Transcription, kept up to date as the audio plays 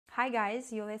Hi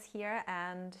guys, Yulia's here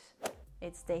and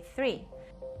it's day 3.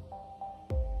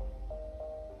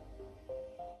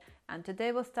 And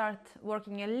today we'll start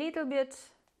working a little bit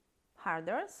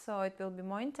harder, so it will be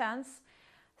more intense,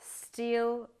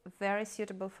 still very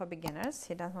suitable for beginners.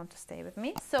 He doesn't want to stay with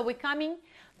me. So we're coming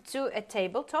to a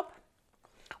tabletop,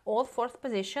 all fourth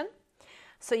position.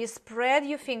 So you spread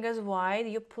your fingers wide,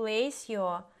 you place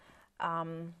your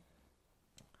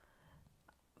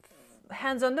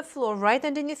hands on the floor right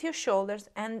underneath your shoulders,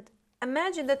 and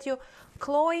imagine that you're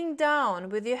clawing down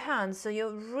with your hands. So you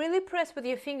really press with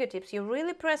your fingertips, you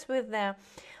really press with the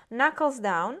knuckles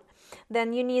down,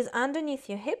 then your knees underneath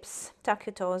your hips, tuck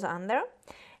your toes under,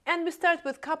 and we start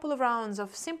with a couple of rounds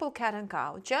of simple cat and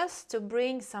cow just to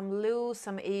bring some loose,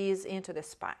 some ease into the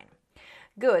spine.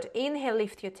 Good. Inhale,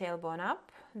 lift your tailbone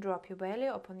up, drop your belly,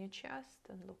 open your chest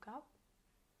and look up.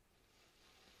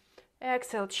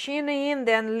 Exhale, chin in,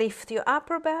 then lift your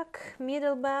upper back,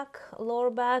 middle back,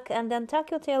 lower back, and then tuck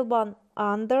your tailbone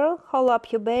under, hold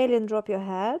up your belly and drop your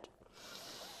head.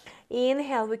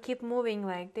 Inhale, we keep moving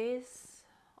like this,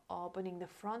 opening the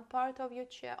front part of your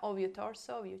chest, of your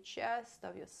torso, of your chest,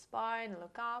 of your spine,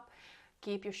 look up,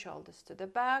 keep your shoulders to the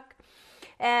back.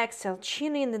 Exhale,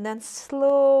 chin in, and then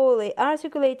slowly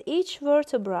articulate each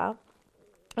vertebra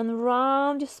and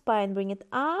round your spine, bring it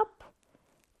up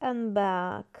and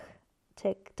back.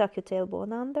 Tuck your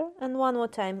tailbone under, and one more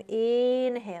time.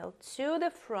 Inhale to the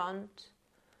front.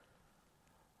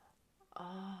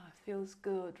 It feels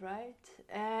good, right?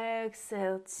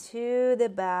 Exhale to the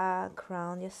back,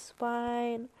 round your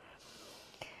spine.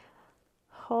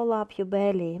 Hold up your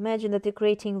belly. Imagine that you're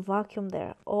creating vacuum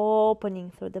there,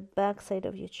 opening through the back side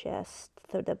of your chest,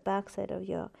 through the back side of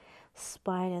your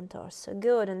spine and torso.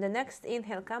 Good. And the next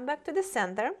inhale, come back to the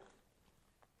center.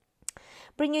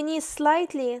 Bring your knees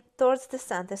slightly towards the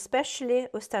center, especially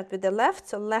we start with the left,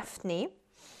 so left knee.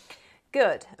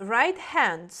 Good. Right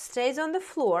hand stays on the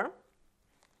floor.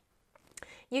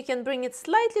 You can bring it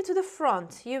slightly to the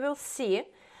front. You will see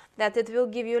that it will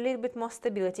give you a little bit more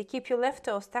stability. Keep your left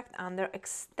toes tucked under.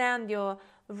 Extend your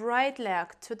right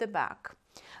leg to the back.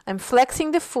 I'm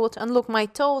flexing the foot, and look, my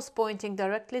toes pointing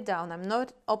directly down. I'm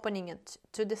not opening it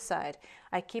to the side.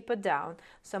 I keep it down,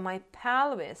 so my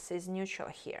pelvis is neutral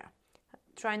here.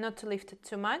 Try not to lift it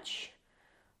too much.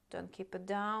 Don't keep it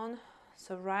down.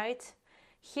 So right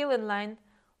heel in line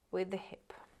with the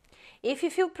hip. If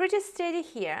you feel pretty steady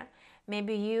here,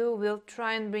 maybe you will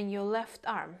try and bring your left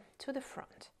arm to the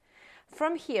front.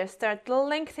 From here, start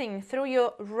lengthening through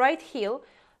your right heel,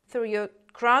 through your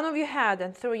crown of your head,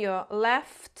 and through your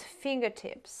left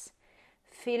fingertips,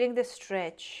 feeling the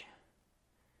stretch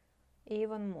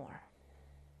even more.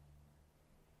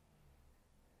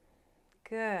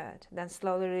 Good. Then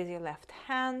slowly raise your left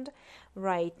hand,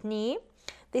 right knee.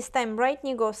 This time right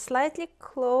knee goes slightly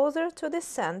closer to the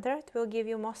center. It will give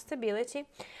you more stability.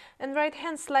 And right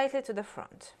hand slightly to the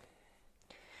front.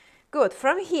 Good.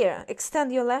 From here,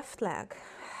 extend your left leg.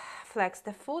 Flex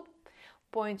the foot.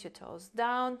 Point your toes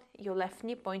down. Your left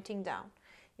knee pointing down.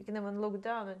 You can even look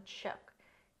down and check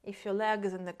if your leg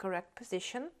is in the correct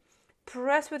position.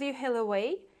 Press with your heel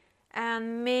away.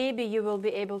 And maybe you will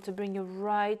be able to bring your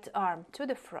right arm to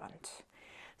the front.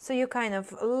 So you're kind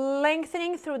of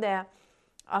lengthening through the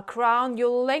crown, you're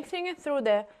lengthening it through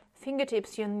the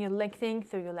fingertips, and you're lengthening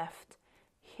through your left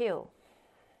heel.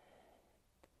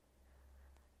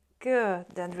 Good.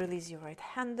 Then release your right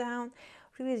hand down,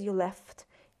 release your left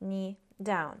knee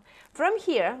down. From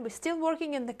here, we're still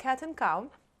working in the cat and cow.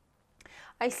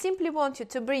 I simply want you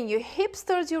to bring your hips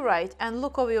towards your right and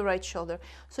look over your right shoulder.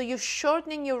 So you're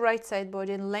shortening your right side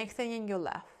body and lengthening your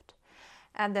left.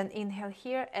 And then inhale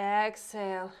here,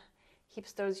 exhale,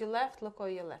 hips towards your left, look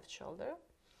over your left shoulder.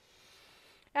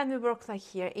 And we work like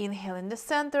here. Inhale in the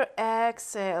center,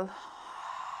 exhale,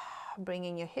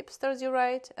 bringing your hips towards your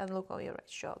right and look over your right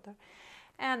shoulder.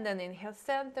 And then inhale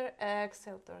center,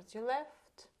 exhale towards your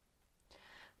left.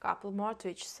 Couple more to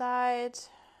each side.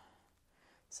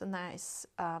 It's a nice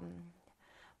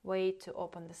way to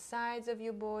open the sides of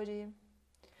your body.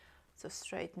 So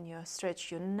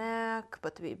stretch your neck,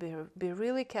 but be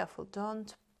really careful.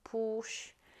 Don't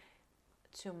push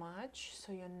too much,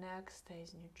 so your neck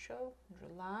stays neutral,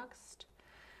 relaxed.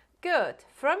 Good.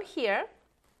 From here,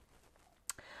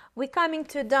 we're coming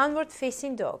to downward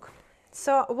facing dog.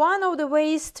 So one of the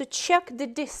ways to check the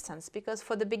distance, because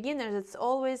for the beginners it's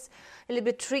always a little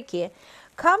bit tricky,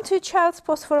 come to child's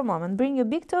pose for a moment. Bring your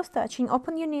big toes touching,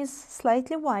 open your knees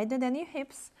slightly wider than your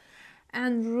hips,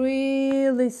 and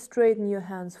really straighten your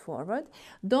hands forward.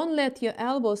 Don't let your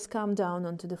elbows come down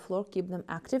onto the floor. Keep them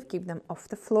active, keep them off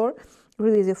the floor.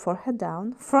 release your forehead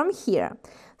down. From here,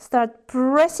 start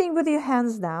pressing with your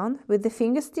hands down, with the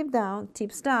fingers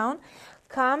tips down.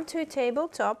 Come to a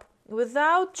tabletop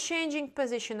without changing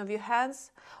position of your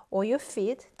hands or your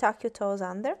feet. Tuck your toes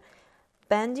under,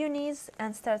 bend your knees,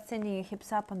 and start sending your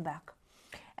hips up and back.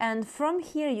 And from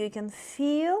here, you can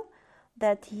feel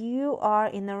that you are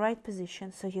in the right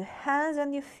position. So your hands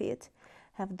and your feet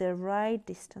have the right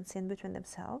distance in between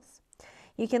themselves.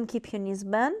 You can keep your knees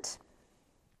bent.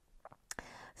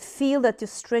 Feel that you're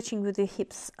stretching with your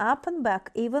hips up and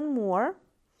back even more,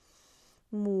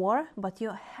 but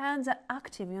your hands are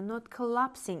active. You're not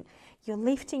collapsing. You're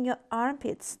lifting your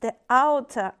armpits, the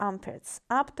outer armpits,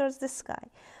 up towards the sky,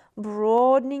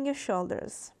 broadening your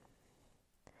shoulders.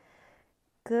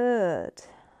 Good.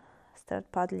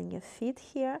 Start paddling your feet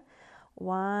here,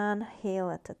 one heel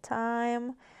at a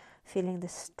time, feeling the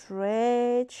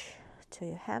stretch to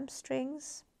your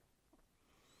hamstrings.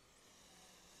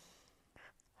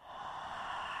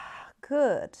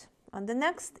 Good. On the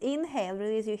next inhale,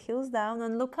 release your heels down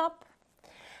and look up.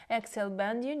 Exhale,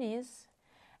 bend your knees,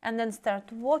 and then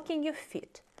start walking your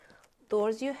feet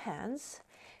towards your hands.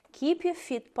 Keep your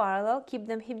feet parallel, keep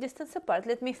them hip distance apart.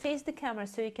 Let me face the camera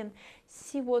so you can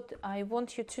see what I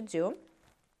want you to do.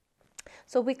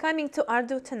 So we're coming to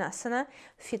Ardha Uttanasana,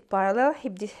 feet parallel,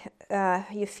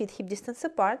 your feet hip distance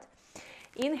apart.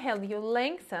 Inhale, you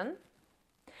lengthen,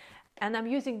 and I'm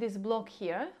using this block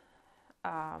here.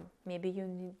 Maybe you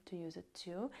need to use it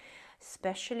too,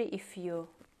 especially if you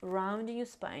round your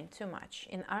spine too much.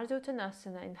 In Ardha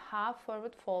Uttanasana, in half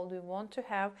forward fold, we want to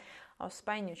have our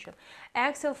spine neutral.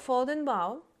 Exhale, fold and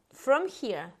bow. From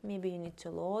here, maybe you need to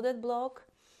lower that block.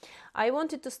 I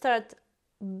want you to start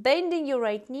bending your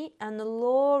right knee and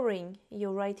lowering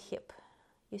your right hip.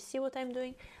 You see what I'm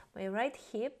doing? My right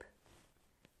hip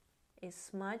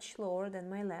is much lower than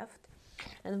my left.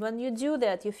 And when you do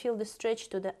that, you feel the stretch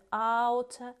to the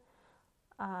outer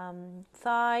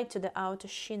thigh, to the outer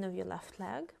shin of your left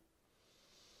leg.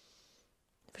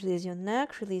 Release your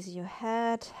neck, release your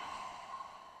head.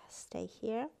 Stay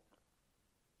here.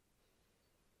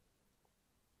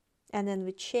 And then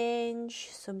we change.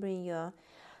 So bring your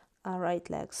right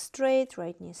leg straight,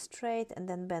 right knee straight, and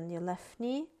then bend your left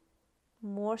knee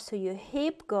more so your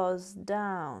hip goes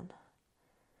down.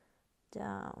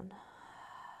 Down.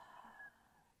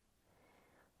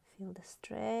 Feel the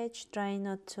stretch. Try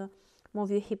not to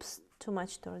move your hips too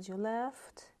much towards your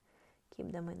left.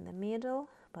 Keep them in the middle,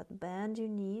 but bend your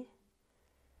knee.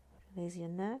 Release your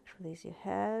neck, release your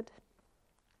head.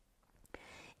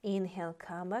 Inhale,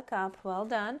 come back up. Well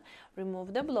done.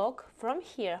 Remove the block from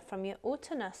here, from your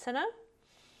Uttanasana.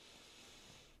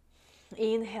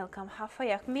 Inhale, come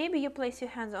halfway up. Maybe you place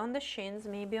your hands on the shins,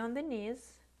 maybe on the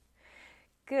knees.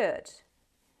 Good.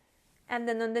 And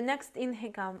then on the next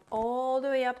inhale, come all the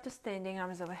way up to standing,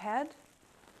 arms overhead.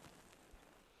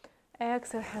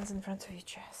 Exhale, hands in front of your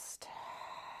chest.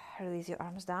 Release your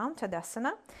arms down,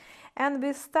 Tadasana. And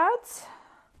we start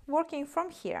working from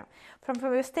here. From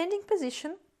your standing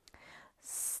position,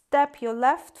 step your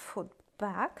left foot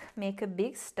back, make a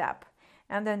big step,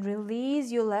 and then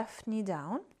release your left knee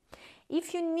down.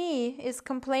 If your knee is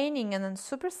complaining and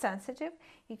super sensitive,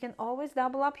 you can always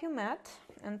double up your mat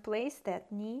and place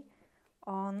that knee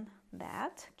on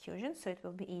that cushion, so it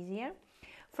will be easier.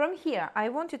 From here, I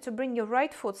want you to bring your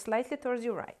right foot slightly towards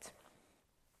your right.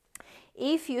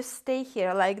 If you stay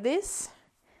here like this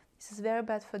is very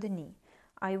bad for the knee.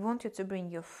 I want you to bring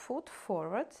your foot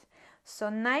forward. So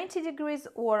 90 degrees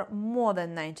or more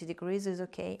than 90 degrees is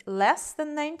okay. Less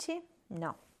than 90?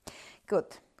 No.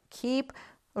 Good. Keep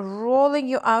rolling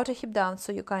your outer hip down,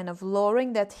 so you're kind of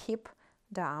lowering that hip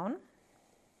down.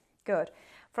 Good.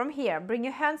 From here, bring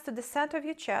your hands to the center of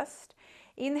your chest.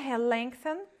 Inhale,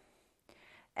 lengthen.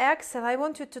 Exhale, I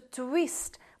want you to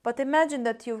twist, but imagine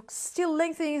that you're still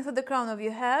lengthening into the crown of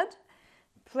your head.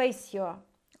 Place your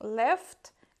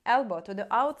left elbow to the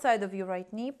outside of your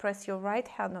right knee. Press your right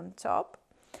hand on top.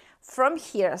 From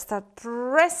here, start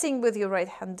pressing with your right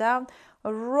hand down,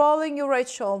 rolling your right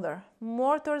shoulder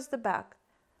more towards the back.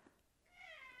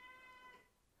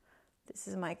 This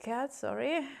is my cat,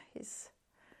 sorry. He's,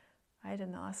 I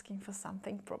don't know, asking for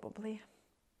something probably.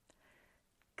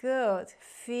 Good.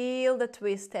 Feel the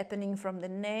twist happening from the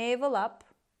navel up.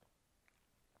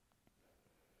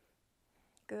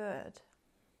 Good.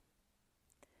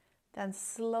 Then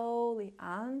slowly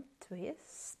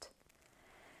untwist.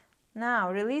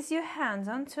 Now release your hands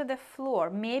onto the floor.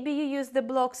 Maybe you use the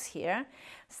blocks here.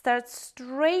 Start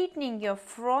straightening your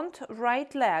front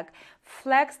right leg.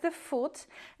 Flex the foot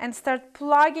and start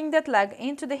plugging that leg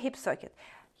into the hip socket.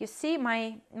 You see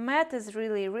my mat is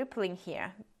really rippling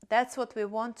here. That's what we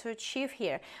want to achieve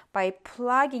here. By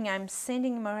plugging, I'm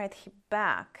sending my right hip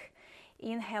back.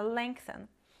 Inhale, lengthen.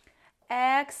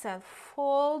 Exhale,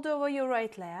 fold over your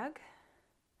right leg.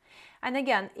 And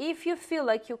again, if you feel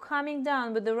like you're coming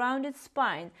down with the rounded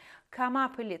spine, come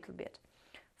up a little bit.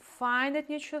 Find that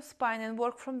neutral spine and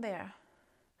work from there.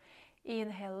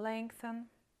 Inhale, lengthen.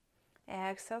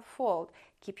 Exhale, fold.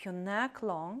 Keep your neck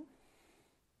long.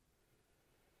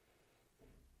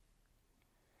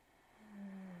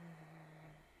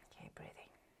 Okay,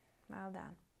 breathing. Well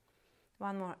done.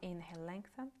 One more. Inhale,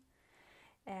 lengthen.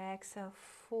 Exhale,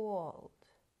 fold.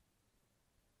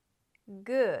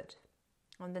 Good.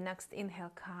 On the next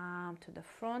inhale, come to the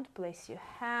front. Place your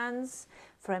hands,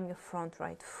 frame your front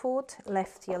right foot,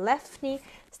 left your left knee,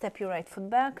 step your right foot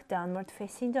back, downward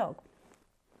facing dog.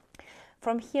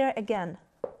 From here again,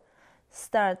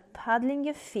 start paddling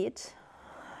your feet,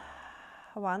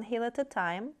 one heel at a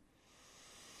time,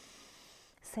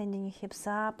 sending your hips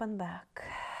up and back.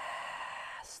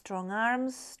 Strong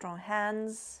arms, strong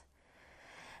hands.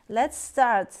 Let's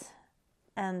start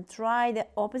and try the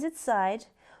opposite side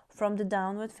from the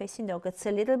downward facing dog. It's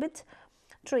a little bit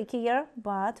trickier,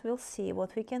 but we'll see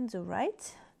what we can do,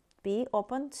 right? Be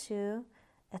open to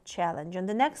a challenge. On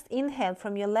the next inhale,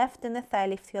 from your left inner thigh,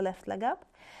 lift your left leg up.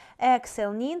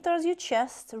 Exhale, knee in towards your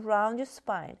chest, round your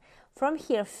spine. From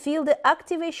here, feel the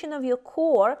activation of your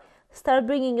core. Start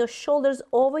bringing your shoulders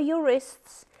over your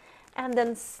wrists, and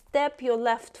then step your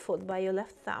left foot by your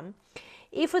left thumb.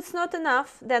 If it's not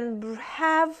enough, then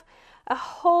have a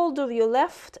hold of your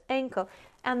left ankle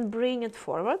and bring it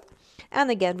forward.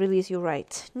 And again, release your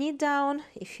right knee down.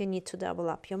 If you need to double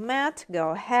up your mat,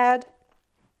 go ahead.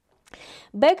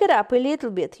 Back it up a little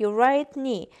bit, your right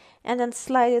knee, and then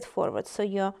slide it forward. So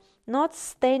you're not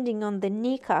standing on the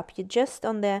kneecap, you're just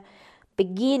on the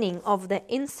beginning of the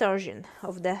insertion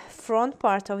of the front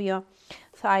part of your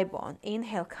thigh bone.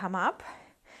 Inhale, come up.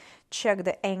 Check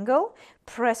the angle.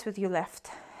 Press with your left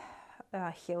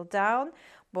heel down.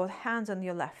 Both hands on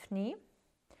your left knee.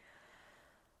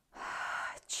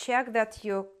 Check that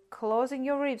you're closing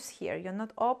your ribs here. You're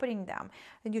not opening them.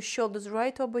 And your shoulders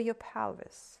right over your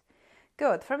pelvis.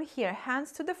 Good. From here,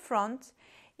 hands to the front.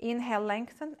 Inhale,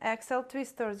 lengthen. Exhale,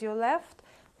 twist towards your left.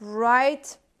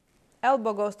 Right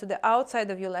elbow goes to the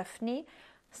outside of your left knee.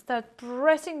 Start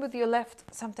pressing with your left.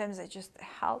 Sometimes I just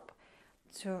help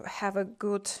to have a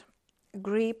good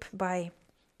grip by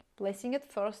placing it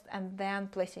first and then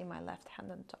placing my left hand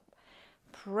on top.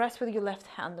 Press with your left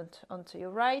hand onto your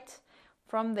right.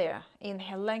 From there,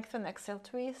 inhale, lengthen, exhale,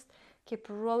 twist. Keep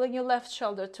rolling your left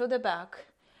shoulder to the back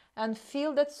and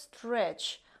feel that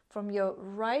stretch from your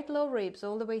right low ribs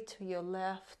all the way to your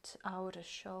left outer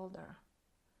shoulder.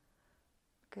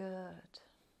 Good.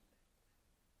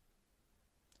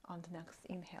 On the next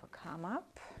inhale, come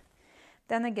up.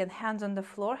 Then again, hands on the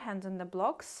floor, hands on the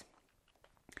blocks.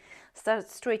 Start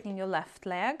straightening your left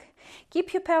leg.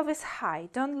 Keep your pelvis high.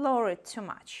 Don't lower it too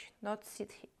much. Not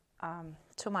sit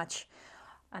too much.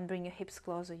 And bring your hips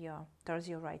closer towards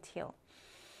your right heel.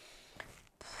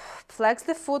 Flex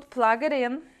the foot, plug it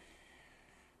in.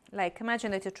 Like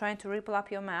imagine that you're trying to ripple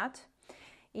up your mat.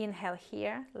 Inhale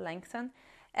here, lengthen.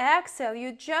 Exhale,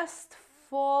 you're just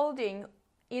folding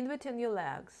in between your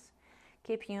legs.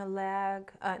 Keeping your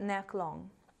neck long.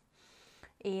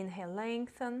 Inhale,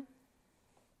 lengthen.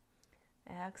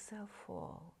 Exhale,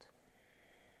 fold.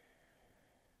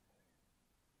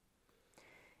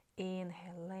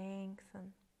 Inhale,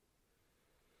 lengthen.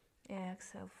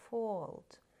 Exhale,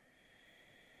 fold.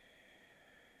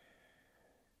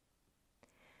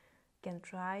 Again,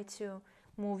 try to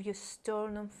move your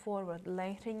sternum forward,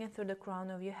 lengthening it through the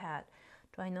crown of your head.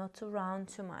 Try not to round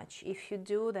too much. If you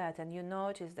do that and you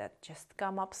notice that, just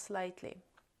come up slightly.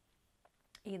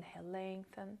 Inhale,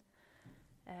 lengthen.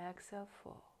 Exhale,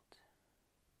 fold.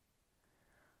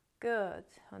 Good.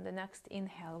 On the next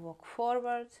inhale, walk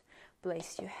forward.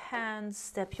 Place your hands,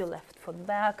 step your left foot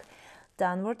back.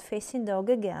 Downward facing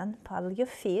dog again. Paddle your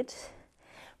feet.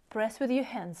 Press with your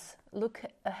hands.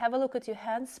 Have a look at your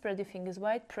hands. Spread your fingers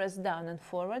wide. Press down and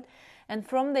forward. And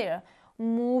from there,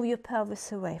 move your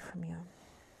pelvis away from you.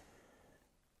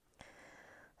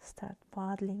 Start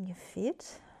paddling your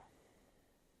feet.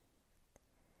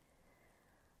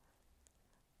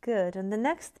 Good. On the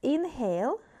next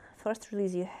inhale, first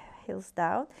release your heels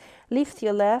down. Lift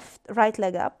your right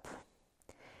leg up.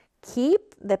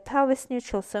 Keep the pelvis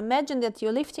neutral. So imagine that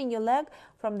you're lifting your leg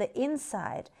from the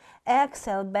inside.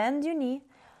 Exhale, bend your knee.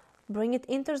 Bring it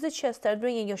in towards the chest. Start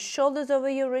bringing your shoulders over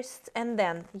your wrists. And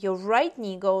then your right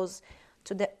knee goes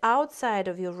to the outside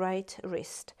of your right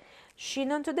wrist.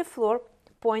 Shin onto the floor.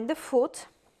 Point the foot.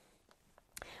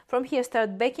 From here,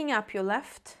 start backing up your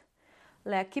left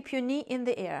leg. Keep your knee in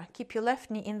the air. Keep your left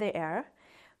knee in the air.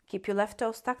 Keep your left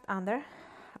toe tucked under.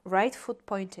 Right foot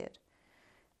pointed.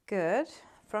 Good.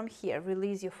 From here,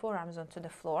 release your forearms onto the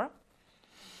floor.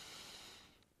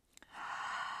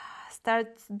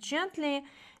 Start gently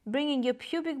bringing your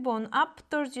pubic bone up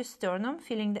towards your sternum,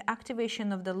 feeling the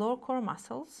activation of the lower core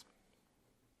muscles.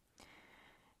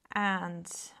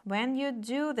 And when you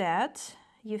do that,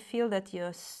 you feel that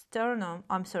your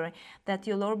that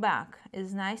your lower back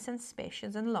is nice and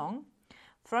spacious and long.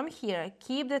 From here,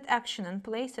 keep that action in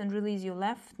place and release your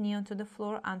left knee onto the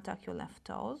floor, untuck your left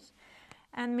toes,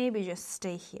 and maybe just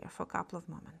stay here for a couple of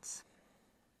moments.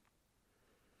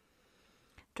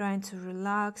 Trying to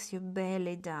relax your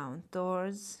belly down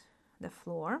towards the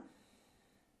floor,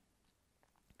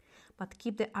 but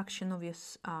keep the action of your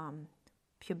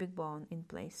pubic bone in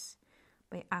place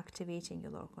by activating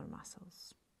your lower core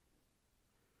muscles.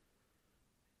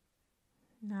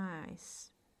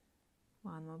 Nice.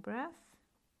 One more breath.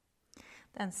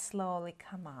 Then slowly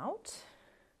come out.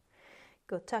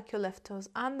 Go tuck your left toes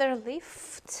under,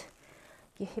 lift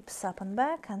your hips up and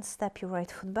back, and step your right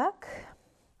foot back.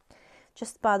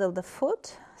 Just paddle the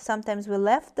foot. Sometimes we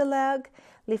lift the leg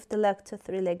to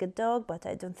three-legged dog, but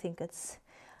I don't think it's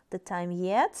the time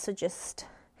yet. So just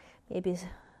maybe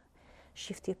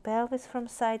shift your pelvis from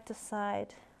side to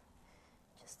side.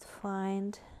 Just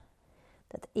find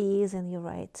that ease in your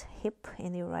right hip,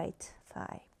 in your right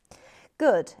thigh.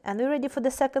 Good. And we're ready for the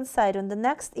second side. On the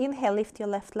next inhale, lift your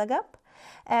left leg up.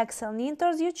 Exhale, knee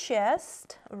towards your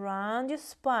chest, around your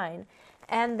spine.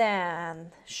 And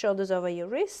then shoulders over your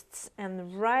wrists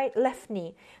and left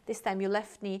knee. This time your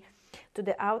left knee to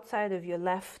the outside of your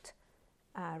left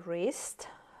wrist.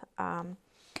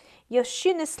 Your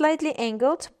shin is slightly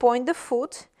angled. Point the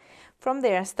foot. From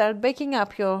there, start backing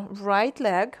up your right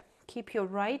leg. Keep your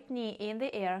right knee in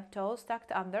the air, toes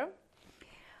tucked under.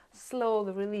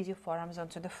 Slowly release your forearms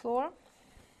onto the floor.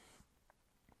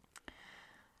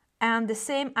 And the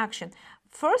same action.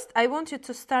 First, I want you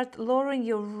to start lowering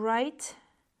your right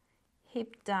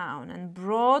hip down and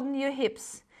broaden your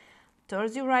hips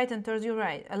towards your right and towards your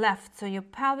left. So your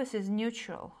pelvis is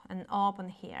neutral and open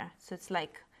here. So it's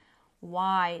like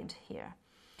wide here.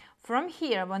 From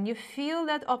here, when you feel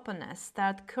that openness,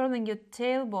 start curling your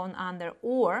tailbone under,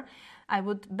 or I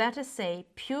would better say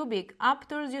pubic up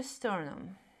towards your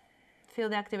sternum. Feel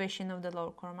the activation of the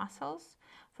lower core muscles.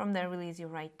 From there, release your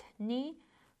right knee,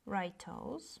 right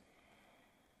toes.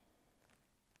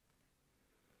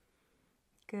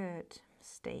 Good.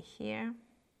 Stay here.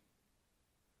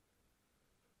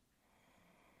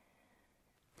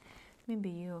 Maybe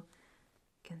you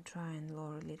can try and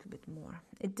lower a little bit more.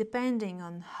 It depending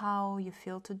on how you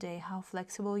feel today, how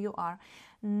flexible you are.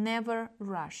 Never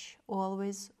rush.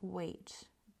 Always wait.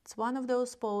 It's one of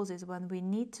those poses when we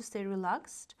need to stay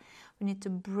relaxed. We need to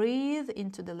breathe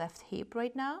into the left hip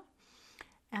right now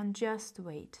and just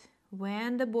wait.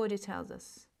 When the body tells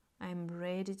us, I'm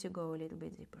ready to go a little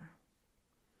bit deeper.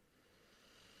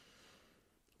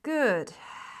 Good.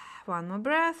 One more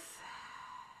breath.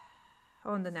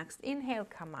 On the next inhale,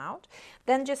 come out.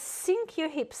 Then just sink your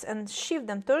hips and shift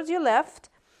them towards your left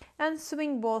and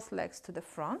swing both legs to the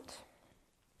front.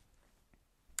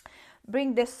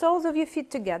 Bring the soles of your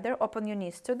feet together, open your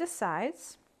knees to the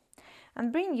sides,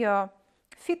 and bring your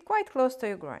feet quite close to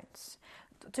your groins.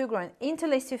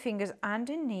 Interlace your fingers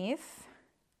underneath.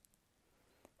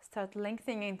 Start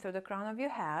lengthening through the crown of your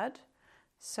head.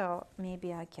 So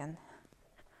maybe I can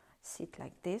sit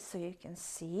like this so you can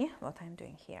see what I'm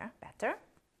doing here better.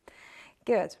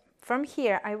 Good. From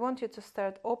here, I want you to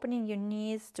start opening your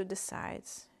knees to the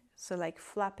sides. So like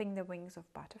flapping the wings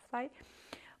of butterfly.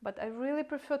 But I really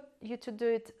prefer you to do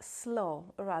it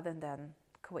slow rather than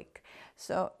quick.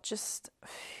 So just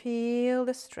feel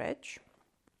the stretch.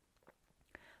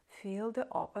 Feel the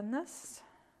openness,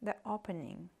 the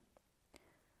opening.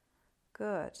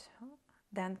 Good.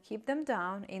 Then keep them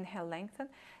down. Inhale, lengthen.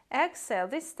 Exhale.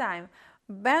 This time,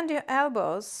 bend your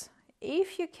elbows.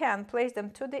 If you can, place them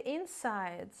to the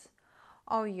insides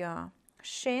of your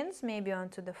shins, maybe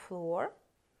onto the floor.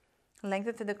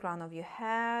 Lengthen to the crown of your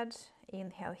head.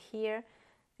 Inhale here.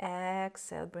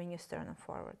 Exhale, bring your sternum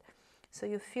forward. So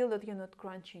you feel that you're not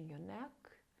crunching your neck.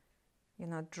 You're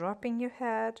not dropping your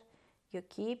head. You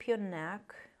keep your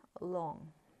neck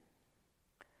long.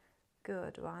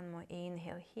 Good. One more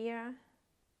inhale here.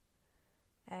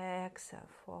 Exhale,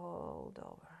 fold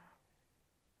over.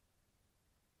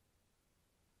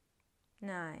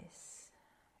 Nice.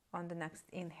 On the next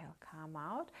inhale, come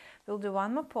out. We'll do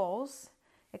one more pose.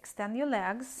 Extend your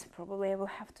legs. Probably I will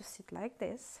have to sit like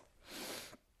this.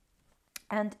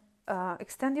 And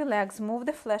extend your legs. Move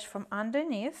the flesh from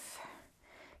underneath.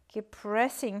 Keep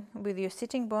pressing with your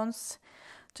sitting bones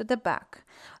to the back.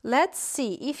 Let's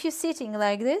see, if you're sitting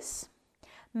like this,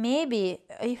 maybe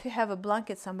if you have a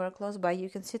blanket somewhere close by, you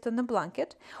can sit on the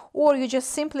blanket, or you just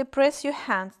simply press your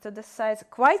hands to the sides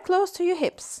quite close to your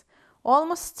hips,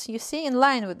 almost, you see, in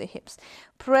line with the hips.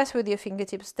 Press with your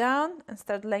fingertips down and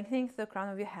start lengthening the crown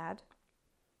of your head.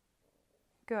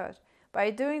 Good. By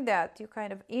doing that, you're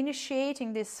kind of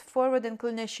initiating this forward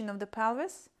inclination of the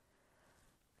pelvis.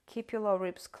 Keep your lower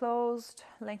ribs closed,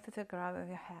 lengthen the crown of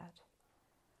your head.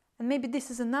 And maybe this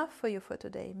is enough for you for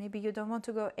today. Maybe you don't want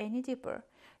to go any deeper.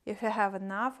 If you have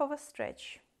enough of a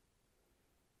stretch,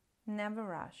 never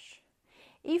rush.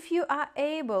 If you are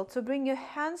able to bring your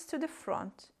hands to the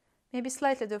front, maybe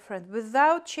slightly to the front,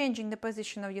 without changing the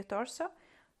position of your torso,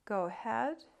 go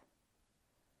ahead.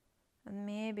 And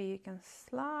maybe you can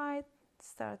start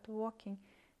walking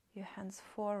your hands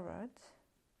forward.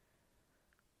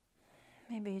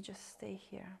 Maybe you just stay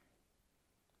here.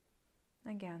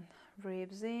 Again,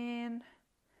 ribs in,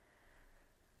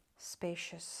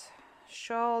 spacious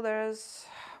shoulders,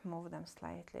 move them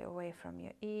slightly away from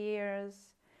your ears,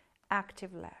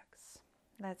 active legs.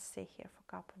 Let's stay here for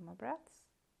a couple more breaths.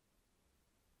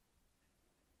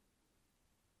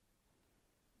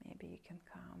 Maybe you can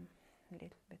come a little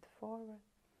bit forward.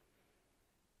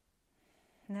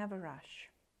 Never rush.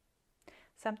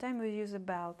 Sometimes we use a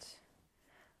belt,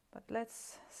 but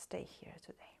let's stay here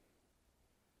today.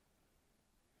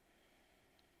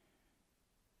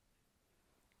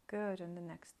 Good, and the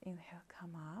next inhale,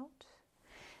 come out.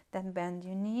 Then bend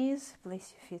your knees,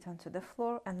 place your feet onto the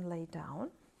floor and lay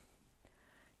down.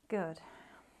 Good.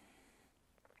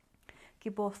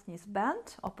 Keep both knees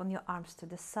bent, open your arms to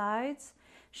the sides.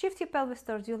 Shift your pelvis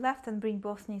towards your left and bring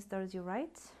both knees towards your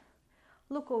right.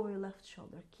 Look over your left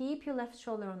shoulder. Keep your left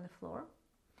shoulder on the floor.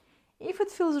 If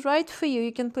it feels right for you,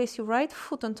 you can place your right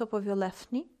foot on top of your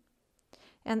left knee.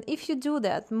 And if you do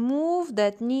that, move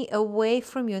that knee away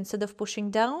from you. Instead of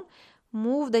pushing down,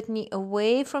 move that knee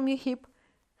away from your hip,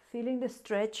 feeling the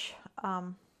stretch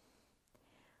to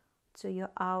your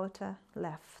outer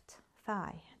left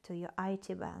thigh, to your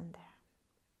IT band there.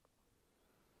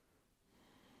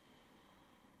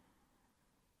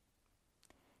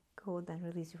 Good, then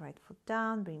release your right foot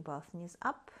down, bring both knees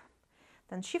up.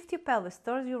 Then shift your pelvis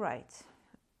towards your right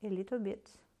a little bit.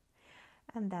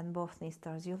 And then both knees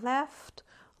towards your left.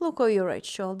 Look over your right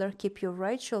shoulder. Keep your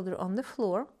right shoulder on the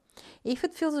floor. If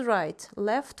it feels right,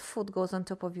 left foot goes on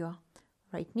top of your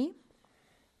right knee.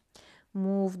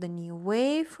 Move the knee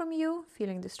away from you,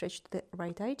 feeling the stretch to the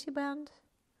right IT band.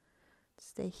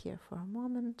 Stay here for a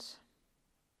moment.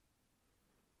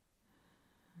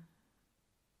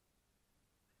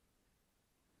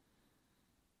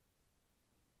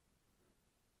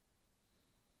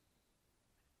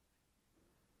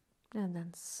 And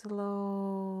then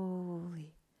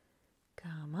slowly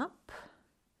come up.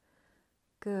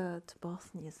 Good.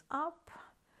 Both knees up.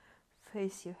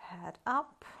 Face your head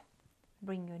up.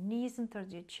 Bring your knees in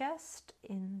towards your chest.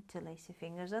 Interlace your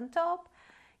fingers on top.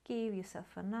 Give yourself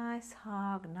a nice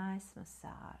hug, nice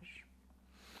massage.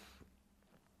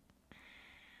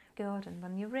 Good. And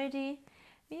when you're ready,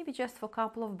 maybe just for a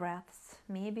couple of breaths,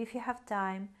 maybe if you have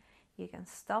time, you can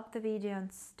stop the video and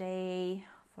stay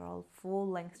for a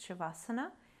full-length Shavasana.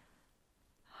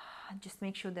 Just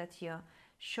make sure that your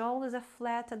shoulders are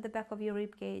flat at the back of your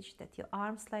rib cage, that your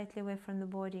arms slightly away from the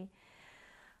body.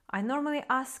 I normally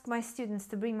ask my students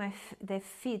to bring their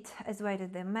feet as wide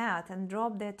as their mat and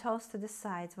drop their toes to the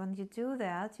sides. When you do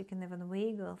that, you can even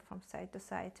wiggle from side to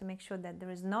side to make sure that there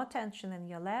is no tension in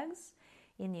your legs,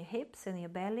 in your hips, in your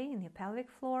belly, in your pelvic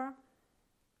floor.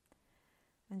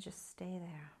 And just stay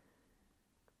there.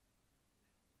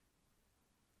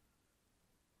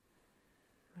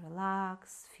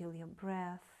 Relax, feel your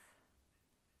breath,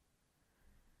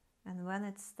 and when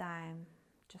it's time,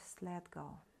 just let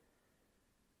go.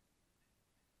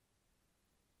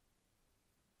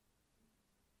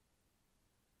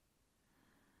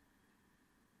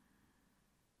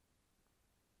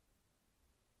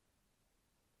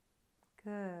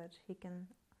 Good. You can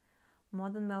more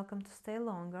than welcome to stay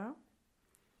longer,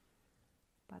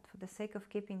 but for the sake of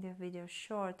keeping the video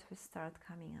short, we start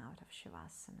coming out of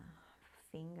Shavasana.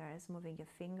 Fingers, moving your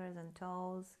fingers and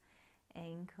toes,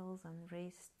 ankles and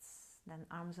wrists, then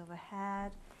arms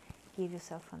overhead. Give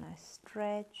yourself a nice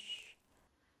stretch.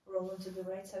 Roll onto the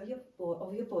right side of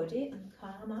your body and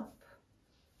come up.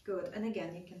 Good. And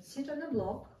again, you can sit on the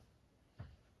block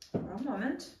for a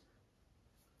moment.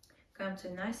 Come to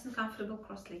a nice and comfortable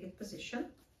cross-legged position.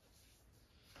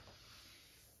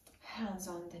 Hands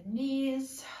on the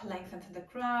knees, lengthen to the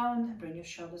ground. Bring your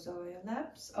shoulders over your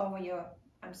laps,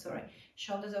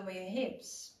 shoulders over your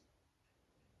hips.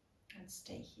 And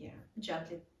stay here.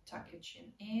 Gently tuck your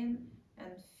chin in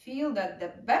and feel that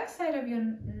the back side of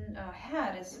your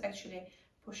head is actually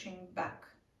pushing back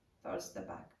towards the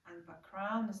back, and the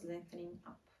crown is lengthening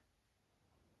up.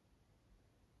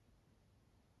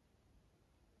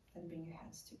 Then bring your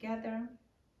hands together.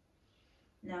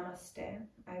 Namaste.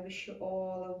 I wish you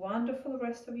all a wonderful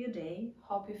rest of your day.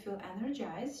 Hope you feel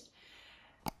energized.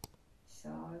 So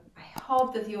I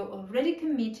hope that you're already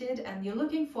committed and you're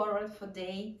looking forward for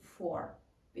day 4,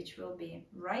 which will be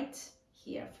right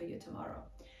here for you tomorrow.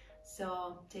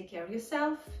 So take care of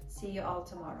yourself. See you all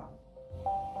tomorrow.